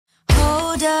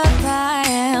hold up, I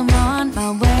am on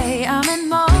my way, I'm in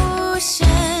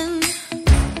motion.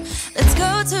 Let's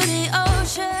go to the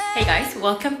ocean. Hey guys,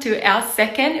 welcome to our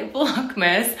second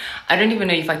Vlogmas. I don't even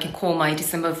know if I can call my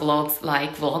December vlogs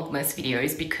like Vlogmas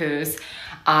videos because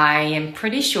I am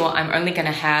pretty sure I'm only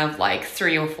gonna have like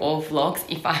 3 or 4 vlogs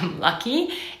if I'm lucky.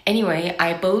 Anyway,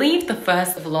 I believe the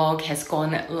first vlog has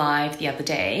gone live the other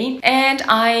day and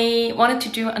I wanted to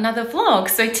do another vlog.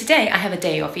 So today I have a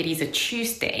day off. It is a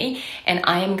Tuesday and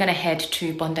I am gonna head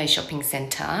to Bondi shopping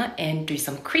center and do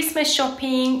some Christmas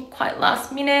shopping quite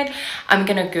last minute. I'm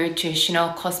gonna go to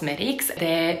Chanel Cosmetics.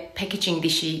 Their packaging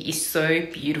this year is so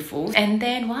beautiful. And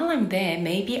then while I'm there,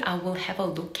 maybe I will have a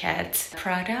look at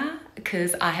Prada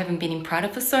because I haven't been in Prada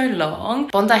for so long.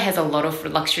 Bondi has a lot of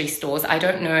luxury stores. I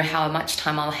don't know how much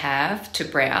time I'll have to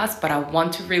browse, but I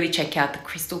want to really check out the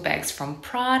crystal bags from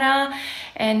Prada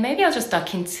and maybe I'll just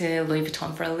duck into Louis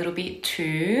Vuitton for a little bit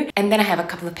too. And then I have a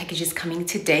couple of packages coming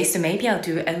today, so maybe I'll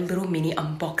do a little mini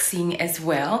unboxing as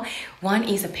well. One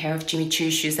is a pair of Jimmy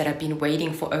Choo shoes that I've been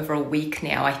waiting for over a week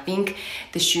now. I think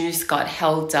the shoes got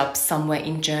held up somewhere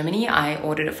in Germany. I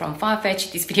ordered it from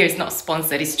Farfetch. This video is not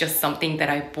sponsored, it's just something that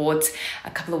I bought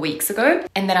a couple of weeks ago.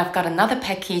 And then I've got another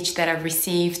package that I've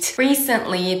received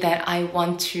recently that I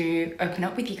want to open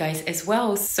up with you guys as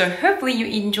well. So hopefully you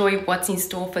enjoy what's in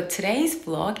store for today's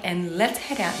vlog and let's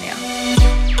head out now.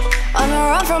 On a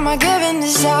run from a given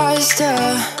disaster.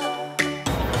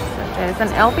 There's an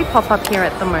LV pop-up here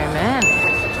at the moment,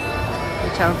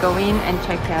 which I'll go in and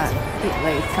check out a bit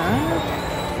later.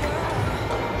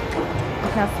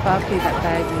 Look how sparkly that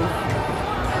bag is.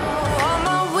 All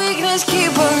my weakness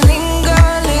keep on linger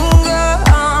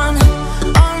on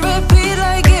repeat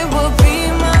like it will be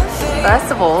my fate.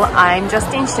 First of all, I'm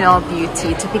just in Chanel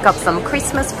Beauty to pick up some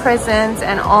Christmas presents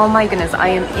and oh my goodness, I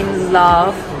am in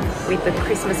love with the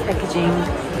Christmas packaging.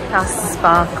 How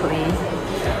sparkly.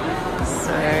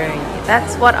 So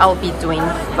that's what I'll be doing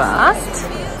first.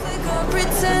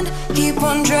 Pretend, keep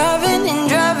on driving and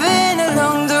driving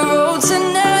along the road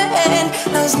tonight.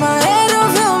 Lost my head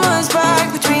over my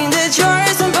back between the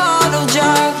jars and bottle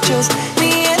jack. Just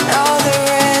me and all the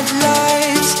red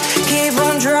lights. Keep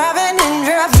on driving and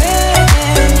driving.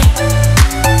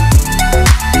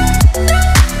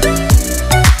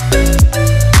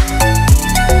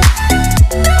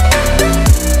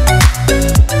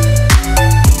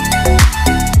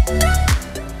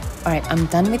 Alright, I'm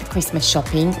done with Christmas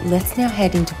shopping. Let's now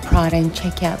head into Prada and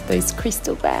check out those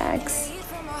crystal bags.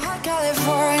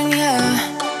 California,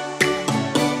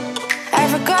 I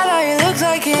forgot how you look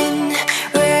like in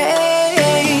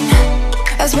rain.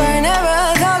 I swear I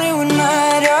never thought it would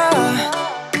matter.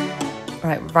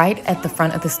 Alright, right at the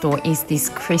front of the store is this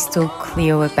crystal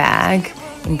clear bag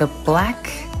in the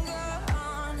black.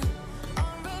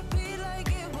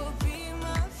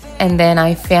 And then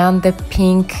I found the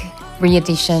pink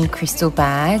re-edition crystal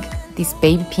bag. This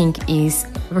baby pink is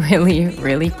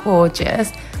really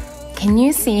gorgeous. Can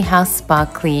you see how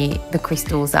sparkly the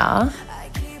crystals are?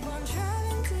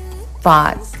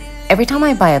 But every time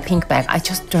I buy a pink bag, I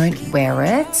just don't wear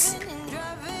it.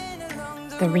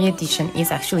 The re-edition is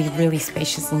actually really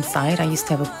spacious inside. I used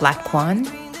to have a black one.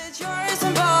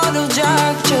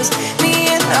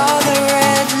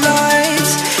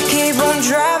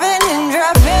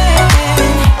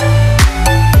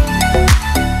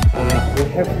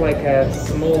 We have like a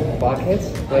small bucket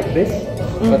like this,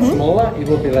 but smaller. It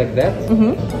will be like that,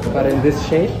 but in this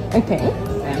shape. Okay.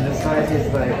 And the size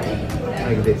is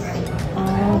like this.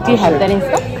 Do you have that in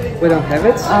stock? We don't have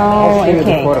it. Oh, I'll show you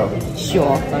okay. the photo.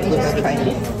 Sure. Let's just try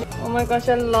this. Oh my gosh,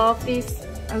 I love this.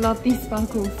 I love these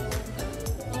sparkles.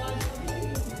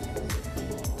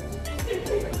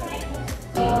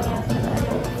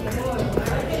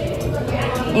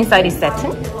 Inside is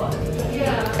satin.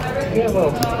 Yeah,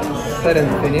 well, set and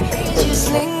finish. It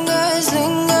just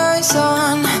lingers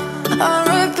on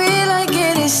repeat like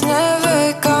it is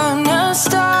never gonna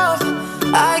stop.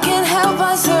 I can't help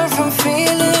myself from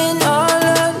feeling all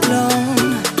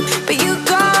alone. But you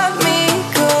got me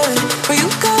good, or you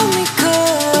got me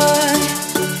good.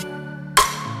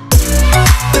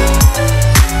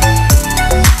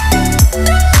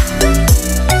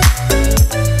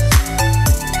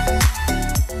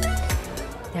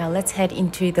 Now let's head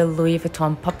into the Louis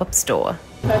Vuitton pop-up store.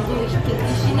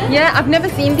 Yeah, I've never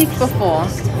seen this before.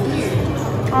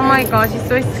 Oh my gosh, it's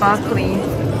so sparkly.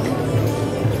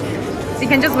 So you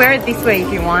can just wear it this way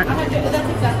if you want. That's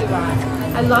exactly right.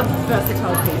 I love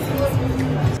versatile pieces.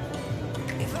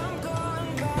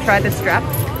 Try the strap.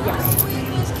 Yes.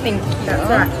 Thank you. That's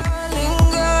all right.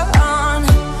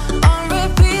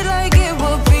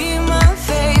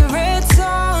 Favorite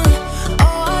song.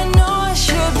 Oh, I know I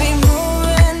should be moving.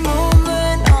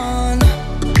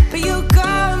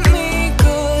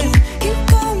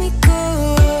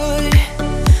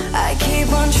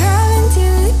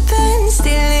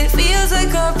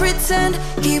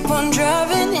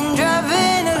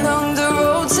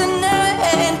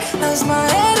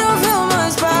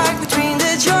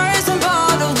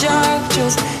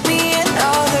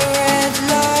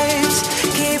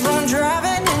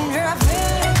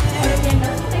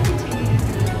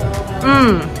 So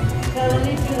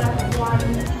only do like one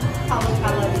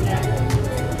color in it.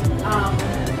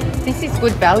 This is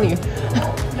good value.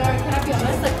 No, can I be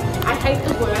honest? Like, I hate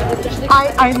the word, especially.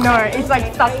 I know, it's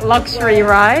like such luxury,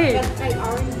 right? But they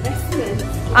are investments.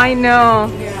 I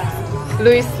know. Yeah.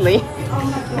 Loosely. Oh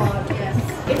my god, yes.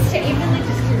 It's to evenly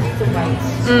distribute the weight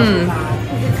of the bag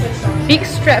because it's so strong. Big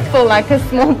strap for like a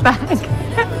small bag.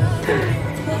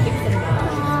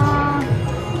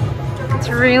 It's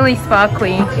really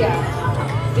sparkly. Yeah.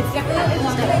 It's definitely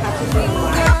one that catches me in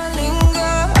life.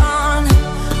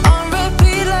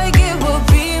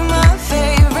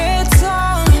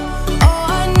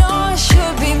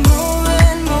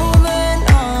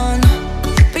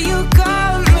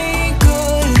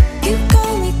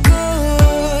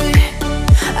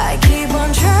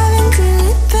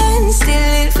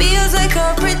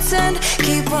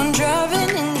 Keep on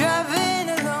driving and driving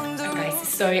along the road.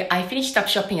 So I finished up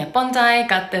shopping at Bondi,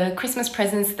 got the Christmas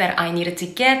presents that I needed to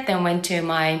get, then went to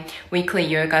my weekly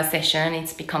yoga session.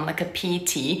 It's become like a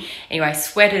PT. Anyway, I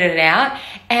sweated it out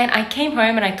and I came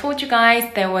home and I told you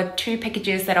guys there were 2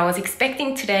 packages that I was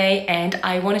expecting today and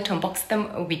I wanted to unbox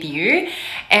them with you.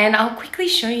 And I'll quickly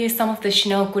show you some of the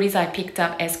Chanel goodies I picked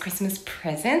up as Christmas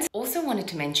presents. Also wanted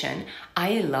to mention,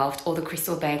 I loved all the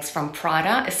crystal bags from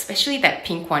Prada, especially that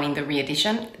pink one in the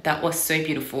re-edition. That was so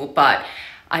beautiful, but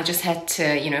I just had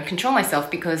to, you know, control myself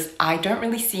because I don't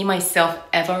really see myself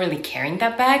ever really carrying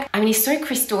that bag. I mean, it's so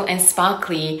crystal and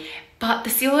sparkly, but the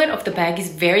silhouette of the bag is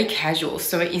very casual.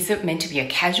 So is it meant to be a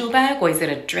casual bag or is it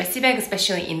a dressy bag,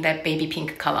 especially in that baby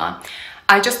pink color?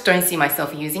 I just don't see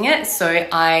myself using it, so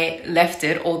I left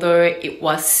it, although it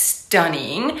was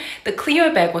stunning. The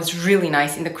Clio bag was really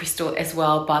nice in the crystal as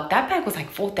well, but that bag was like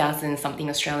 4,000 something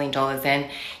Australian dollars, and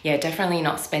yeah, definitely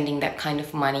not spending that kind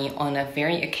of money on a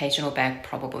very occasional bag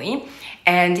probably.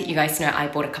 And you guys know I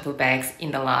bought a couple of bags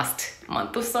in the last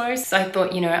month or so, so I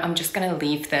thought, you know, I'm just gonna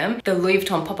leave them. The Louis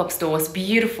Vuitton pop-up store was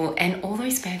beautiful and all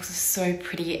those bags were so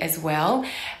pretty as well,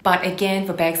 but again,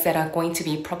 for bags that are going to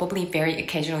be probably very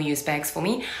occasional use bags for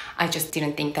me, I just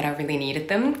didn't think that I really needed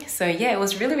them. So yeah, it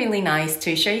was really nice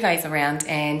to show you guys around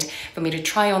and for me to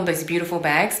try on those beautiful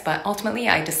bags, but ultimately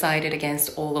I decided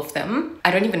against all of them.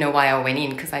 I don't even know why I went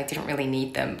in because I didn't really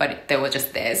need them, but they were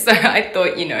just there. So I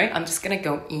thought, you know, I'm just gonna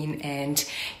go in and,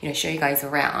 you know, show you guys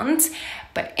around.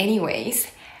 But anyways,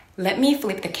 let me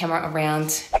flip the camera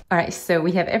around. All right, so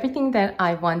we have everything that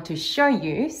I want to show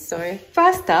you. So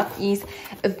first up is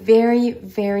a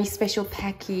very special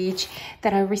package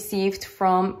that I received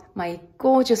from my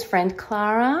gorgeous friend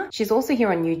Clara. She's also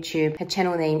here on YouTube. Her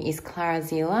channel name is Clara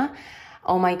Zila.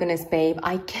 Oh my goodness, babe,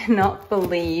 I cannot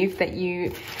believe that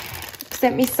you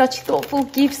sent me such thoughtful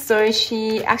gifts. So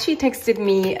she actually texted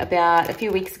me about a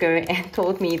few weeks ago and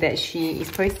told me that she is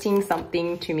posting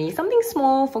something to me, something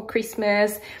small for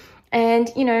Christmas. And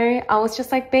you know, I was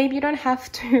just like, babe, you don't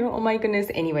have to. Oh my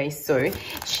goodness. Anyway, so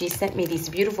she sent me this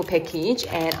beautiful package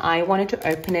and I wanted to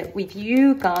open it with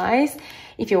you guys.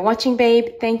 If you're watching,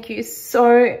 babe, thank you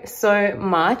so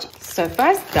much. So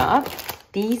first up,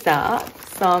 these are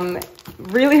some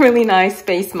really nice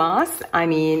face masks. I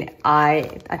mean, I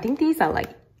think these are like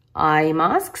eye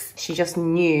masks. She just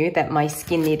knew that my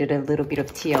skin needed a little bit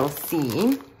of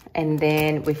TLC. And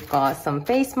then we've got some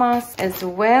face masks as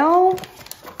well.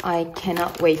 I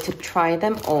cannot wait to try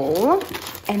them all.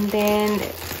 And then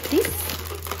this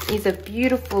is a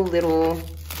beautiful little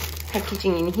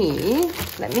packaging in here.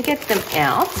 Let me get them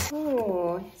out.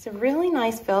 Oh, it's a really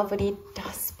nice velvety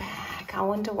dust bag. I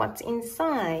wonder what's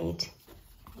inside.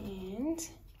 And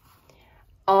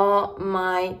oh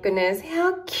my goodness,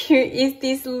 how cute is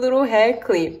this little hair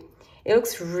clip? It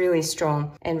looks really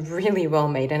strong and really well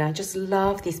made, and I just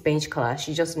love this beige color.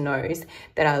 She just knows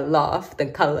that I love the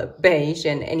color beige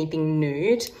and anything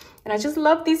nude, and I just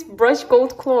love these brushed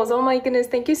gold claws. Oh my goodness,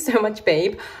 thank you so much,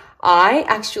 babe. I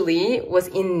actually was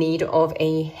in need of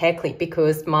a hair clip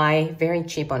because my very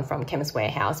cheap one from Chemist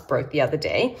Warehouse broke the other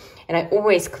day, and I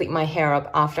always clip my hair up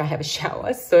after I have a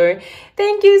shower. So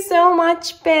thank you so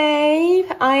much, babe.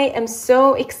 I am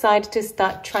so excited to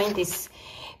start trying this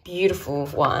beautiful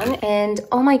one. And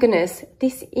oh my goodness,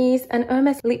 this is an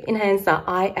Hermes lip enhancer.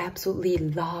 I absolutely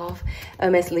love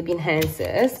Hermes lip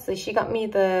enhancers. So she got me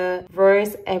the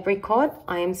rose apricot.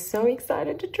 I am so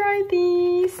excited to try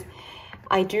these.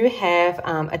 I do have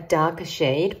a darker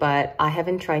shade, but I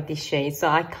haven't tried this shade, so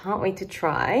I can't wait to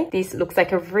try. This looks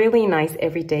like a really nice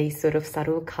everyday sort of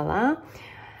subtle color.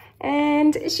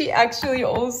 And she actually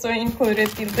also included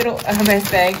the little Hermes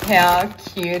bag. How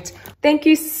cute. Thank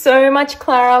you so much,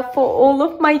 Clara, for all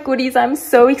of my goodies. I'm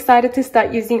so excited to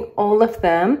start using all of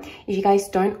them. If you guys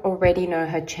don't already know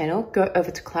her channel, go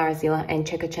over to Clarazilla and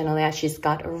check her channel out. She's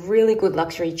got a really good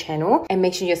luxury channel, and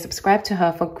make sure you subscribe to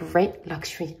her for great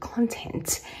luxury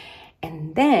content.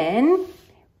 And then,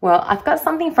 well, I've got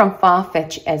something from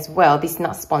Farfetch as well. This is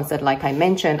not sponsored like I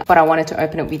mentioned, but I wanted to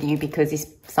open it with you because it's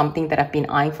something that I've been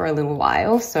eyeing for a little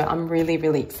while. So I'm really,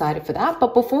 really excited for that.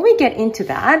 But before we get into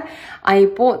that, I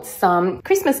bought some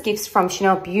Christmas gifts from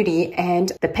Chanel Beauty,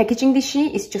 and the packaging this year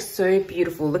is just so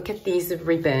beautiful. Look at these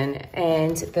ribbon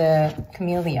and the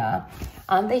camellia.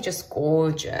 Aren't they just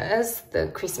gorgeous? The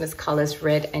Christmas colors,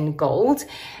 red and gold.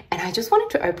 And I just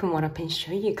wanted to open one up and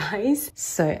show you guys.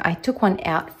 So I took one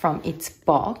out from its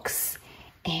box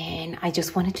and I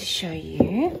just wanted to show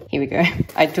you. Here we go.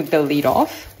 I took the lid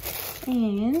off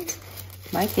and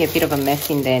might be a bit of a mess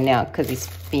in there now because it's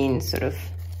been sort of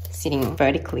sitting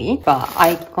vertically, but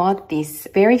I got this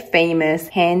very famous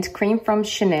hand cream from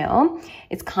Chanel.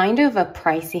 It's kind of a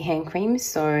pricey hand cream,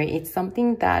 so it's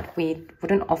something that we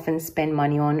wouldn't often spend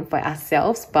money on for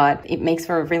ourselves, but it makes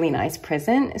for a really nice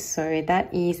present. So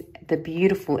that is the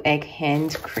beautiful egg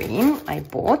hand cream I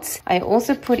bought. I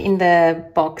also put in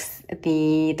the box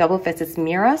the double facets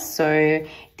mirror. So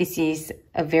this is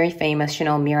a very famous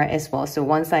Chanel mirror as well. So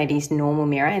one side is normal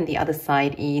mirror and the other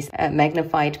side is a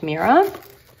magnified mirror.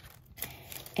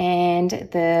 And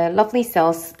the lovely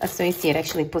sales associate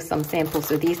actually put some samples.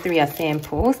 So these three are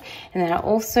samples. And then I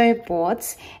also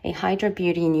bought a Hydra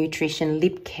Beauty Nutrition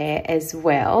lip care as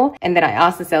well. And then I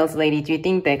asked the sales lady, do you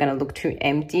think they're going to look too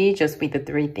empty just with the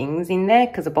three things in there?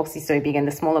 Because the box is so big and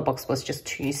the smaller box was just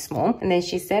too small. And then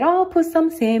she said, oh, I'll put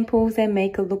some samples and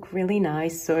make it look really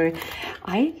nice. So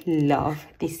I love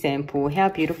this sample. How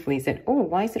beautiful is it? Oh,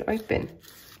 why is it open?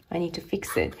 I need to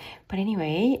fix it. But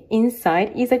anyway,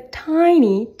 inside is a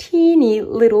tiny, teeny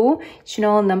little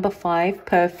Chanel No. 5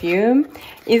 perfume.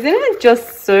 Isn't it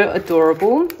just so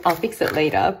adorable? I'll fix it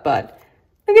later, but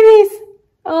look at this.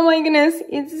 Oh my goodness,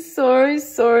 it's so,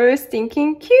 so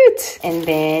stinking cute. And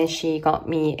then she got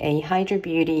me a Hydra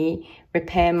Beauty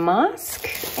repair mask,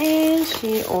 and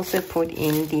she also put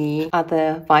in the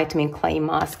other vitamin clay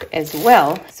mask as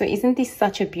well. So isn't this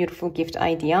such a beautiful gift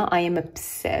idea? I am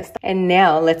obsessed. And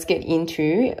now let's get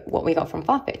into what we got from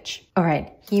Farfetch. All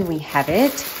right, here we have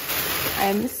it.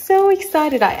 I'm so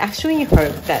excited. I actually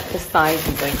hope that the size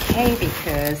is okay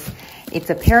because it's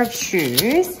a pair of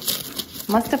shoes.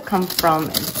 Must have come from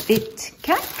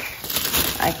Vitkak.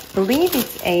 I believe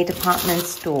it's a department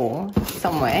store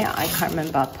somewhere. I can't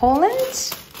remember. Poland,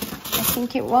 I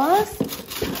think it was.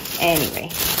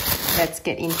 Anyway, let's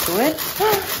get into it.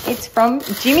 It's from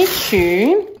Jimmy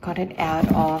Choo. Got it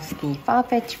out of the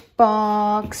Farfetch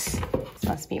box. This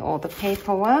must be all the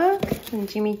paperwork. And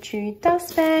Jimmy Choo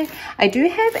dust bag. I do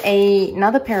have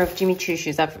another pair of Jimmy Choo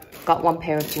shoes. I've got one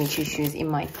pair of Jimmy Choo shoes in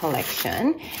my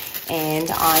collection.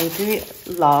 And I do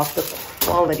love the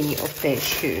quality of their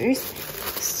shoes.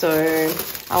 So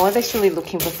I was actually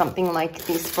looking for something like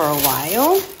this for a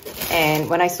while, and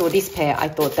when I saw this pair I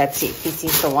thought that's it, this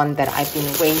is the one that I've been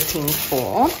waiting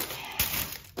for.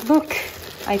 Look,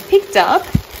 I picked up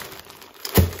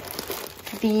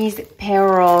these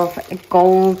pair of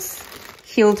gold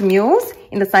heeled mules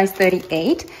in the size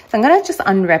 38. So I'm gonna just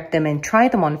unwrap them and try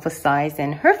them on for size,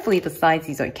 and hopefully the size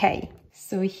is okay.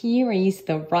 So here is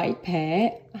the right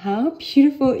pair. How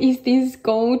beautiful is this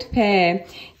gold pair?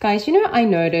 Guys, you know, I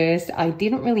noticed I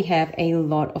didn't really have a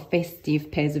lot of festive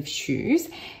pairs of shoes.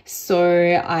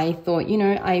 So I thought, you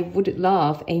know, I would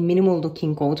love a minimal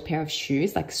looking gold pair of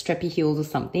shoes, like strappy heels or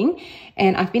something.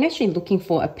 And I've been actually looking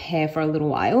for a pair for a little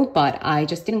while, but I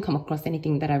just didn't come across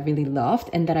anything that I really loved.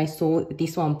 And then I saw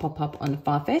this one pop up on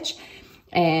Farfetch.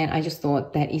 And I just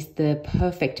thought that is the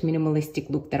perfect minimalistic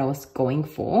look that I was going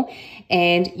for.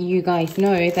 And you guys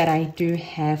know that I do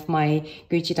have my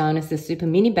Gucci Dynasty Super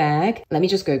Mini bag. Let me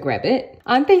just go grab it.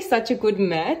 Aren't they such a good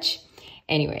match?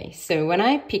 Anyway, so when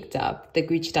I picked up the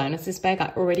Gucci Dynasty bag,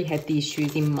 I already had these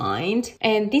shoes in mind.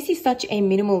 And this is such a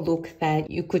minimal look that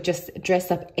you could just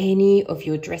dress up any of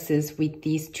your dresses with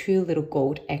these two little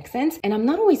gold accents. And I'm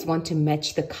not always one to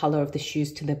match the color of the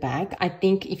shoes to the bag. I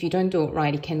think if you don't do it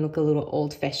right, it can look a little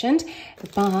old-fashioned.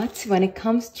 But when it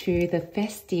comes to the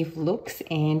festive looks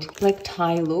and black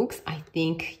tie looks, I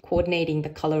think coordinating the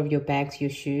color of your bag to your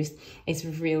shoes is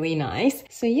really nice.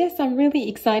 So yes, I'm really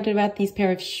excited about these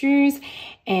pair of shoes.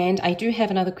 And I do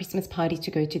have another Christmas party to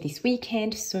go to this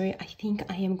weekend, so I think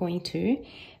I am going to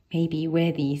maybe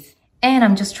wear these And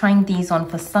I'm just trying these on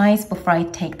for size before I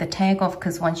take the tag off,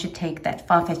 because once you take that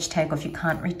Farfetch tag off, you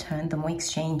can't return them or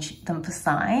exchange them for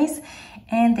size.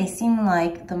 And they seem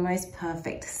like the most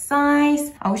perfect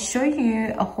size. I'll show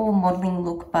you a whole modeling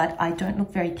look, but I don't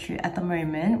look very cute at the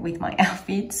moment with my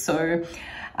outfit. So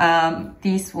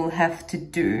these will have to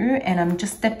do. And I'm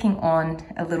just stepping on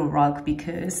a little rug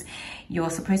because you're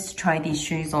supposed to try these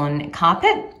shoes on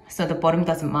carpet, so the bottom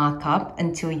doesn't mark up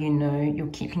until you know you're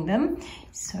keeping them.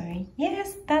 So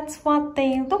yes, that's what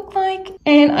they look like.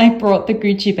 And I brought the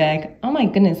Gucci bag. Oh my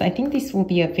goodness, I think this will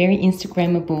be a very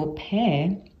Instagrammable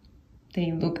pair.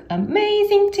 They look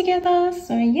amazing together.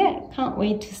 So yeah, can't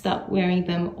wait to start wearing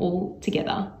them all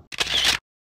together.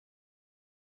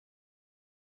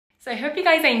 So I hope you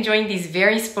guys are enjoying these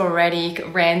very sporadic,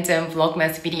 random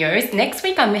Vlogmas videos. Next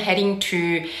week, I'm heading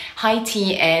to high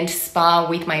tea and spa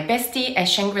with my bestie at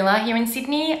Shangri-La here in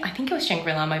Sydney. I think it was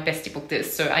Shangri-La, my bestie booked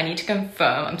this, so I need to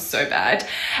confirm. I'm so bad.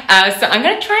 So I'm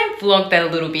gonna try and vlog that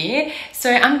a little bit.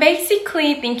 So I'm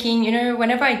basically thinking, you know,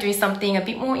 whenever I do something a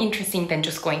bit more interesting than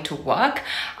just going to work,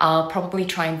 I'll probably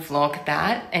try and vlog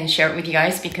that and share it with you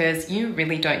guys, because you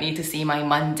really don't need to see my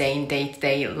mundane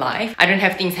day-to-day life. I don't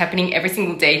have things happening every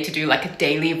single day to do like a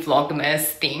daily Vlogmas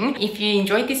thing. If you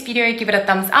enjoyed this video, give it a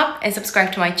thumbs up and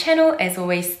subscribe to my channel. As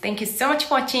always, thank you so much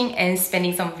for watching and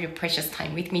spending some of your precious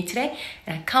time with me today.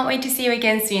 And I can't wait to see you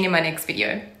again soon in my next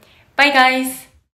video. Bye guys!